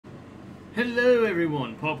Hello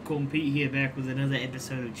everyone, Popcorn Pete here back with another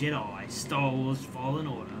episode of Jedi, Star Wars Fallen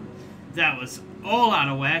Order. That was all out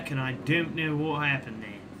of whack and I don't know what happened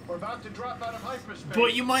there. We're about to drop out of hyperspace.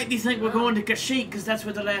 But you might be thinking we're going to Kashyyyk because that's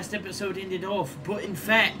where the last episode ended off. But in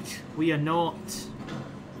fact, we are not.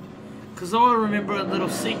 Because I remember a little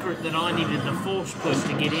secret that I needed the Force push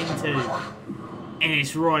to get into. And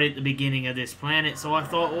it's right at the beginning of this planet, so I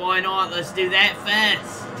thought, why not? Let's do that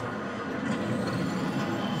first.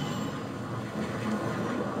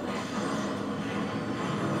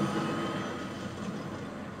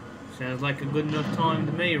 Sounds like a good enough time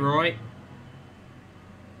to me, right?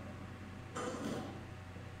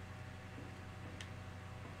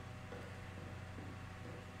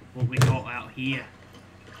 What we got out here?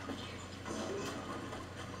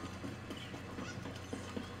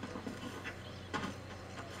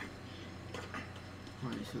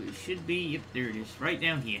 Right, so it should be, yep, there it is, right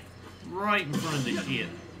down here. Right in front of the ship.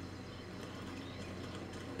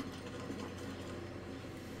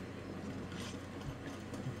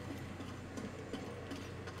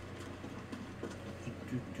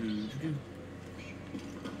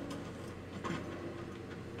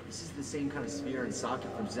 This is the same kind of sphere and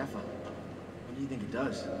socket from Zephyr. What do you think it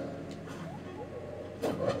does?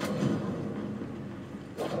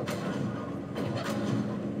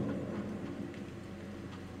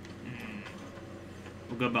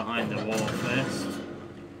 We'll go behind the wall first.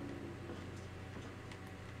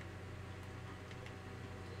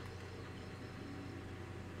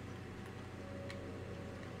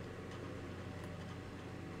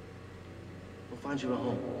 We'll find you a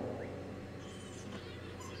home.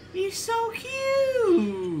 You're so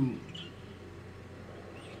cute!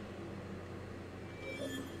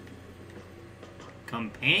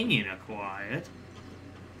 Companion acquired?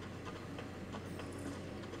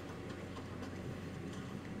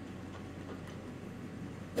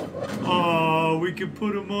 Oh, we can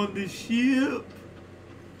put him on the ship?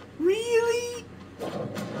 Really?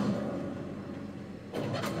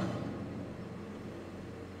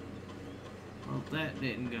 Well, that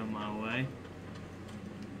didn't go my way.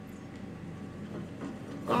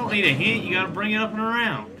 I don't need a hint, you gotta bring it up and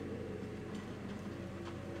around.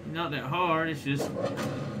 Not that hard, it's just a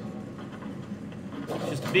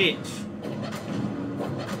bitch.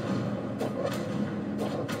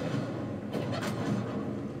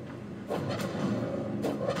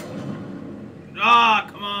 Ah,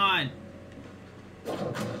 come on!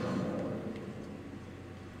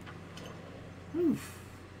 Oof.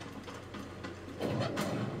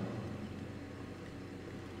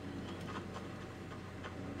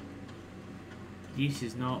 This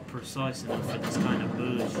is not precise enough for this kind of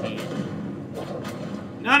bullshit.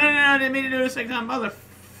 No, I didn't mean to do this second time,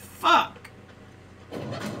 motherfuck!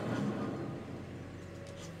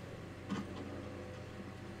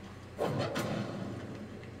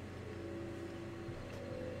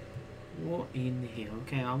 What in the hell?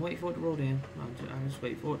 Okay, I'll wait for it to roll down. I'll just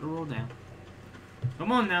wait for it to roll down.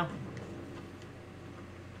 Come on now.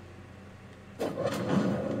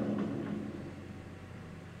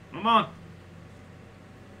 Come on.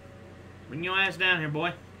 Bring your ass down here,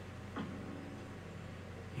 boy.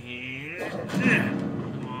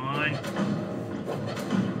 Come on.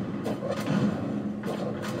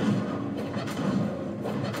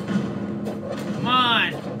 Come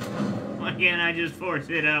on. Why can't I just force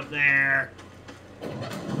it up there?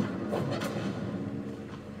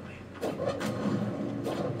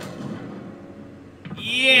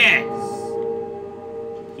 Yes!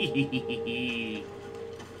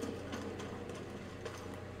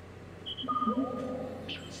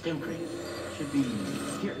 Stim crate. Should be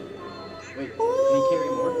here. Wait, can you carry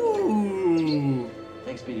more? Ooh.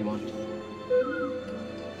 Thanks, BD1.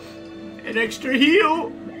 An extra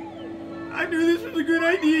heal! I knew this was a good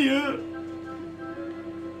idea!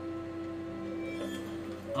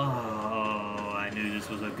 Oh, I knew this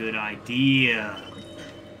was a good idea.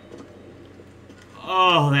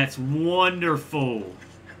 Oh, that's wonderful.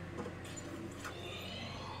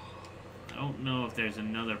 I don't know if there's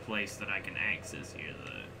another place that I can access here, though.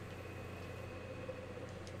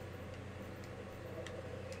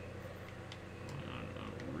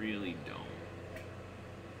 I really don't.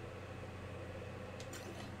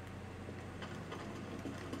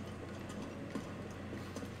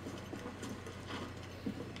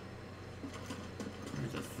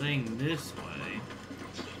 There's a thing this way.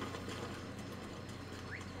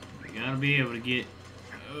 We gotta be able to get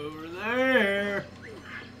over there.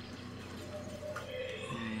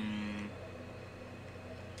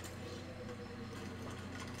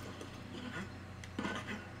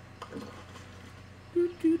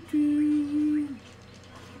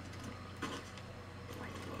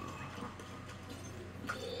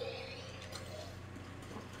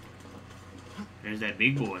 There's that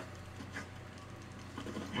big boy.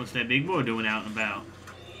 What's that big boy doing out and about?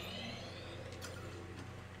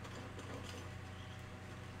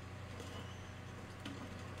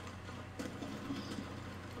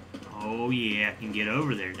 Oh yeah, I can get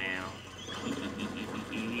over there now.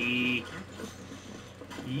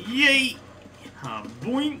 Yay!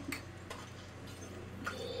 Boink!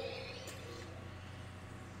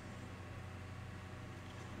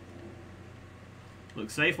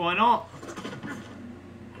 Looks safe, why not?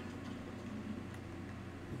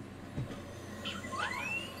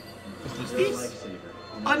 What's this?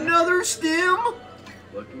 Another stem?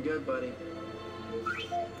 Looking good, buddy.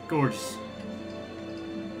 Gorgeous.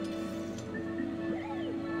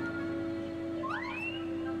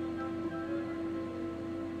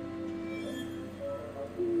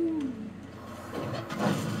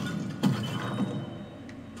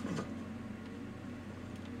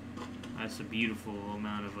 That's a beautiful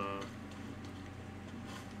amount of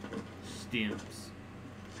stems.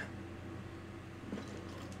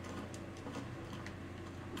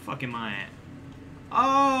 Where the fuck am I at?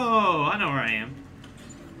 Oh, I know where I am.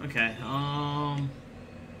 Okay,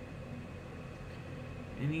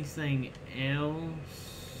 anything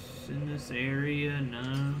else in this area?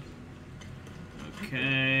 No.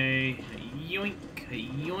 Okay, yoink,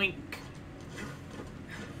 yoink.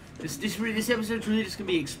 This episode's really just gonna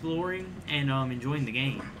be exploring and enjoying the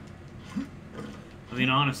game. I mean,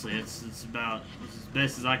 honestly, it's about as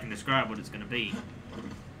best as I can describe what it's gonna be.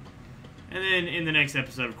 And then in the next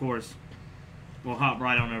episode, of course, we'll hop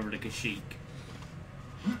right on over to Kashyyyk.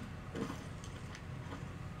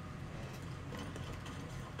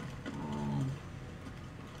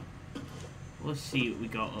 Let's see what we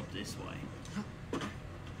got up this way.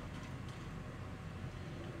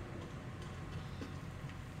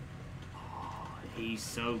 He's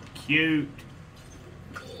so cute.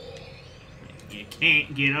 You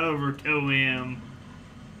can't get over to him.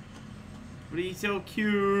 But he's so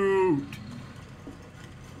cute.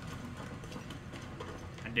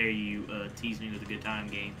 How dare you tease me with a good time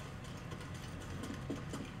game.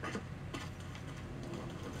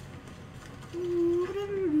 I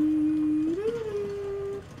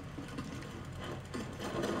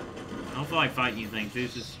don't feel like fighting you things,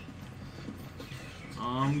 deuces.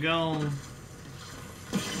 I'm gone.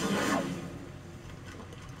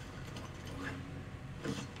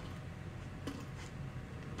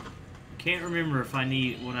 Can't remember if I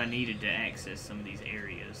need what I needed to access some of these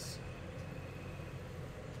areas.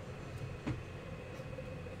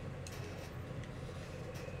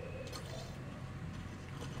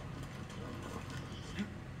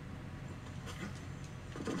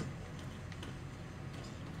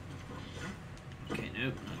 Okay,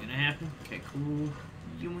 nope, not gonna happen. Okay, cool.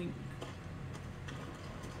 Yoink.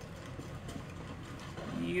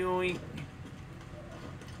 Yoink.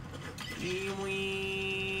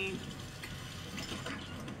 Yoink.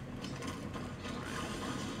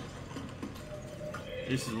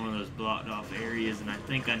 This is one of those blocked off areas, and I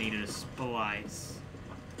think I needed a splice.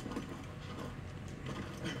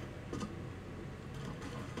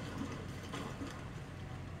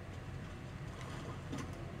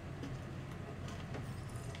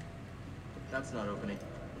 That's not opening.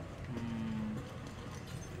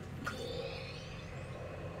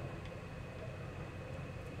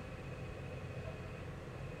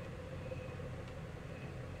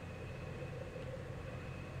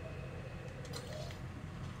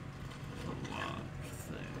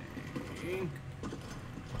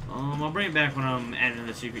 I'll bring it back when I'm adding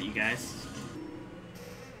the secret, you guys.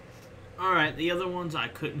 Alright, the other ones I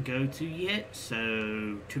couldn't go to yet,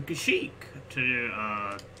 so to Kashyyyk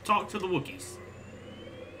to talk to the Wookiees.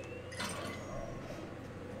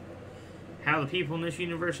 How the people in this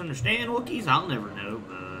universe understand Wookiees, I'll never know,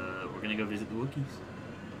 but we're gonna go visit the Wookiees.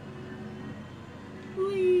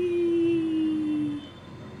 Whee!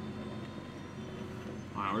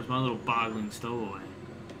 Alright, where's my little boggling stowaway?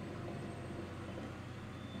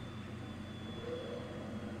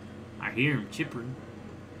 I hear him chippering.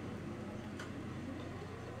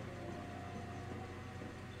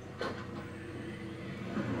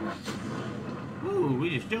 Ooh, we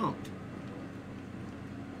just jumped.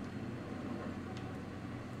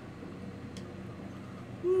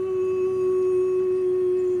 Ooh.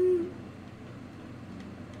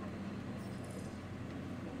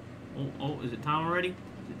 Oh, is it time already? Is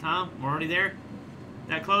it time? We're already there?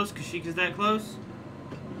 That close? Kashyyyk is that close?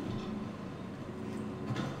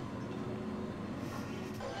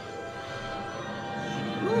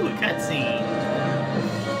 Ooh, cutscene.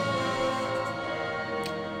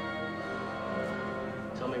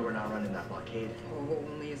 Tell me we're not running that blockade. Oh,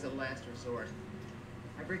 only as a last resort.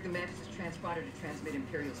 I rigged the Mantis' transponder to transmit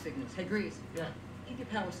Imperial signals. Hey, Grease. Yeah, Keep your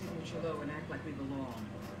power signature low and act like we belong.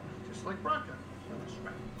 just like Bronca.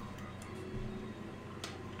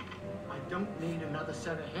 I don't need another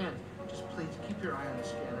set of hands. Just please keep your eye on the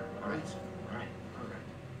scanner. Please. All right. All right.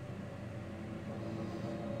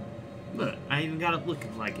 Look, I even got it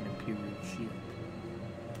looking like an Imperial ship.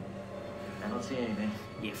 I don't see anything.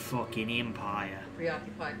 You fucking Empire.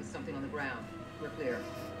 Preoccupied with something on the ground. We're clear.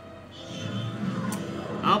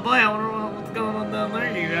 Oh boy, I wonder what's going on down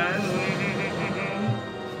there, you guys.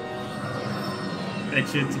 That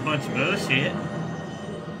shit's a bunch of bullshit.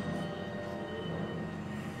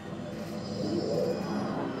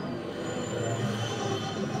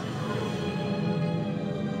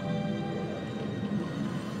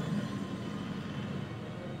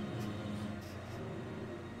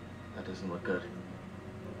 That doesn't look good.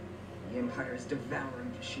 The Empire is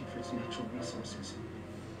devouring Kashyyyk for its natural resources.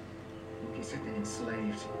 Wookiees have been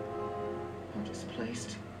enslaved. Or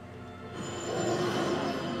displaced.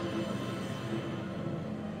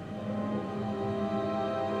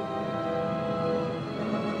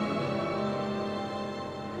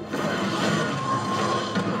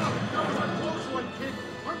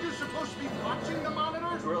 Aren't you supposed to be watching the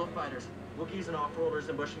monitors? Guerrilla fighters, Wookiees and off-rollers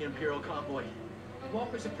ambushing an Imperial convoy.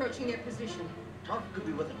 Walker's approaching their position. Tarf could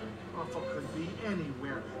be with them. Alpha could be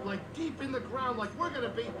anywhere, like deep in the ground, like we're gonna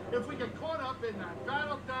be if we get caught up in that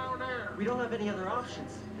battle down there. We don't have any other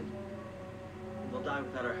options. And they'll die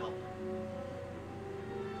without our help.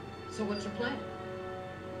 So what's your plan?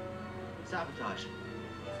 Sabotage.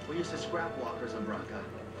 We used to scrap walkers on Bronca.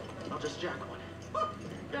 I'll just jack one.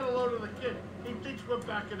 Get a load of the kid. He thinks we're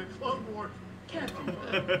back in the Clone Wars. Captain,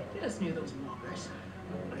 get us near those walkers.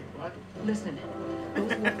 Wait, what? Listen,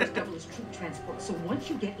 those walkers double as troop transport, so once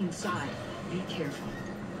you get inside, be careful.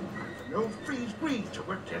 No freeze breathe till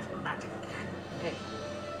we're diplomatic. Hey,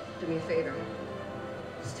 do me a favor.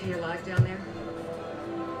 Stay alive down there.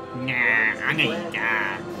 Nah, I'm gonna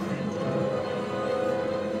die.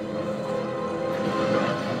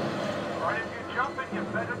 Right, if you're jumping, you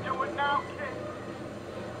better do it now, kid.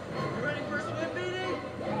 You ready for a swim, BD?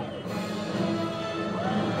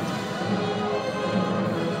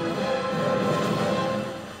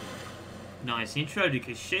 Nice intro to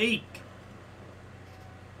Kashyyyk.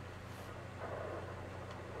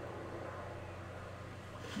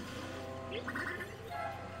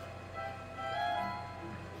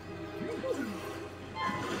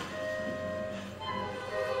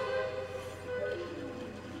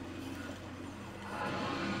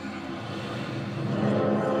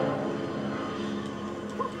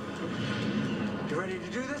 You ready to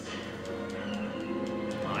do this?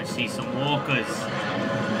 I see some walkers.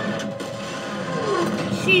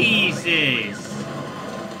 Jesus!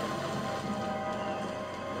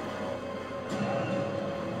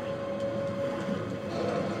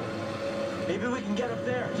 Maybe we can get up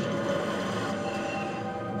there.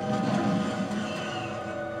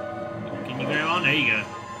 Can you go on? There you go.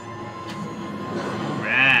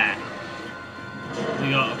 Right.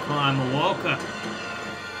 We gotta climb a walker.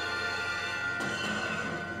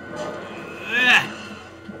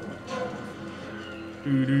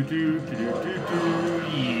 Do do do do do do do.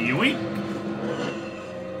 Yoink.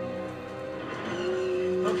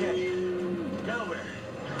 Okay. Now where?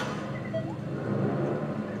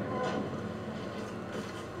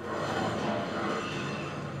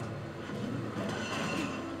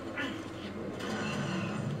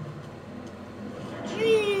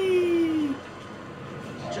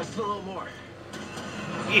 Just a little more.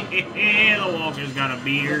 Yeah, the walker's got a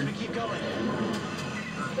beard. We keep going.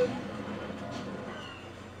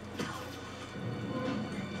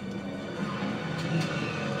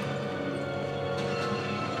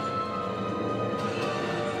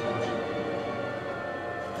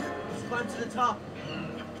 Let's climb to the top.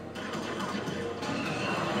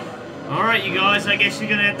 Alright, you guys, I guess you're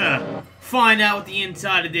gonna have to find out what the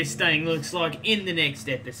inside of this thing looks like in the next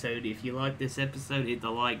episode. If you like this episode, hit the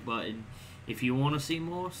like button. If you want to see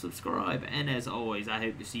more, subscribe. And as always, I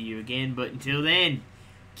hope to see you again. But until then,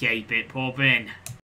 keep it poppin'.